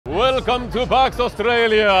welcome to PAX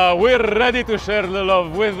Australia. We're ready to share the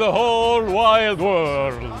love with the whole wild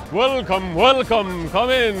world. Welcome, welcome, come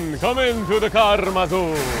in to the Karma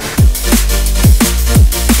Zoo.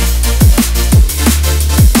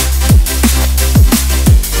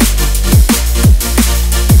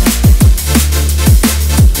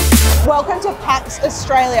 Welcome to PAX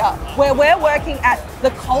Australia, where we're working at the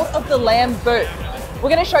Cult of the Lamb booth. We're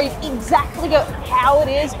going to show you exactly how it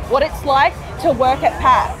is, what it's like to work at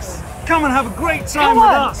PAX. Come and have a great time with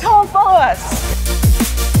us. Come on, follow us.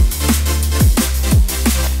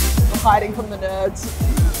 We're hiding from the nerds.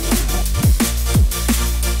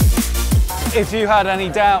 If you had any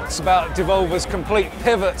doubts about Devolver's complete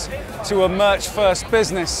pivot to a merch-first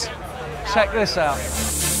business, check this out.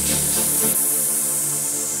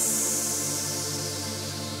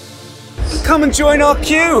 Come and join our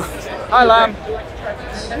queue. Hi, Lamb.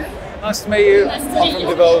 Nice to meet you. I'm from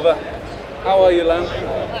Devolver. How are you, Lamb?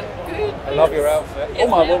 Good. I love your outfit. Oh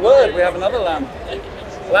my word, we have another Lamb.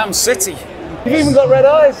 Lamb City. You've even got red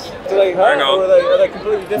eyes. Do they hurt, or are they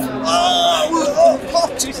completely different? Oh,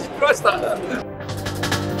 Jesus Christ, that hurt.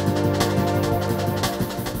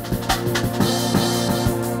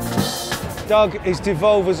 Doug is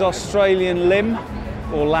Devolver's Australian limb,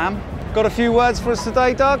 or lamb. Got a few words for us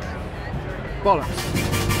today, Doug? Bollocks.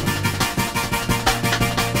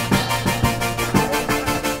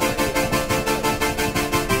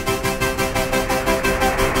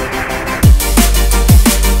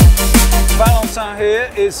 Valentin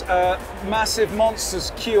here is Massive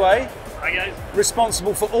Monsters QA. Hi guys.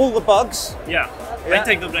 Responsible for all the bugs. Yeah, I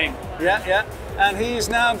take the blame. Yeah. And he is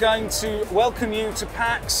now going to welcome you to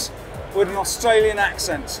PAX with an Australian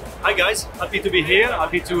accent. Hi guys, happy to be here.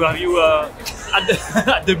 Happy to have you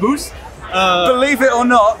at the booth. Believe it or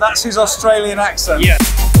not, that's his Australian accent. Yeah.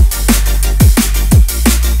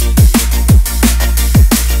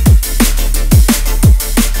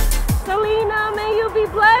 Selena, may you be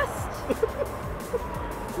blessed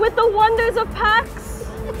with the wonders of PAX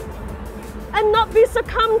and not be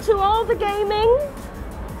succumbed to all the gaming,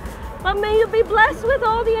 but may you be blessed with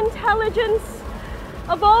all the intelligence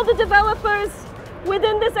of all the developers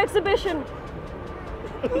within this exhibition.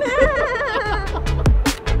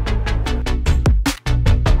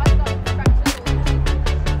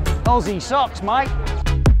 Aussie socks, mate.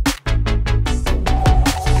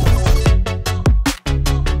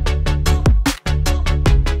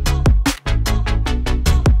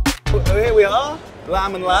 Here we are,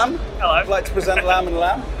 Lamb and Lamb. Hello. I'd like to present Lamb and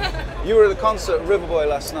Lamb. You were at the concert at Riverboy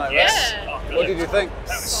last night, Yes. right? Oh, What did you think?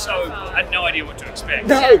 That was so. I had no idea what to expect.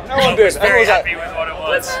 No one I did. was very Everyone was happy like, with what it was.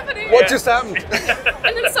 What's happening? what just happened?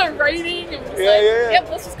 And then it started raining and was Yeah, like, yeah. yep,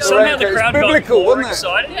 let's just go. Somehow It the was crowd biblical, got more wasn't it?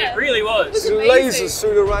 excited. Yeah. It really was. Amazing. Lasers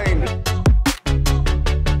through the rain.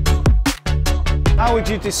 How would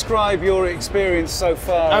you describe your experience so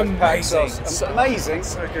far? at PAX? Amazing. Amazing.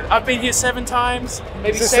 So good. I've been here 7 times, maybe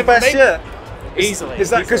Is this the 7 best maybe- yet? Easily. Is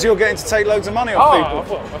that because you're getting to take loads of money off Oh,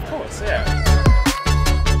 people? well, of course, yeah.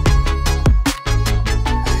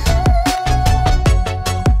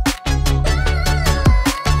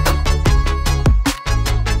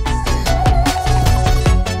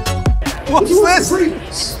 What's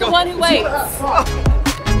this? The one who waits.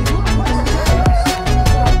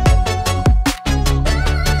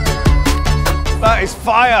 That is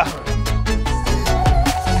fire.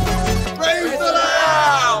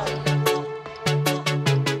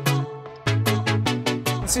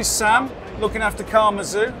 This is Sam, looking after Karma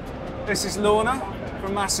Zoo. This is Lorna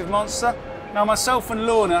from Massive Monster. Now myself and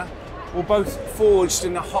Lorna were both forged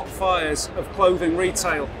in the hot fires of clothing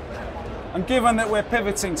retail. And given that we're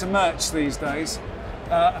pivoting to merch these days,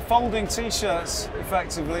 folding t-shirts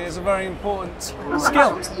effectively is a very important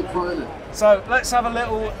skill. So let's have a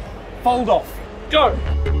little fold off. Go!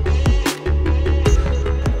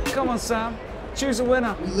 Come on, Sam. Choose a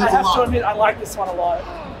winner. I have to admit, I like this one a lot.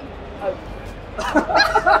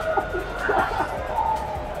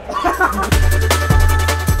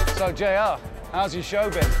 So, JR, how's your show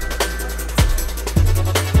been?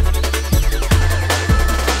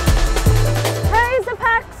 Praise the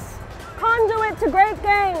PAX, conduit to great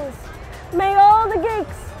games. May all the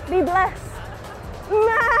geeks be blessed.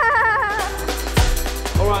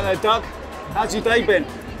 All right there, Doug. How's your day been?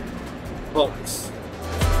 Box.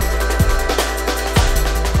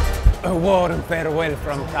 A warm farewell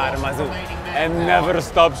from Karma Zoo, and never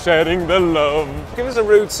stop sharing the love. Give us a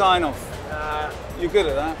rude sign-off. You're good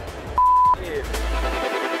at that.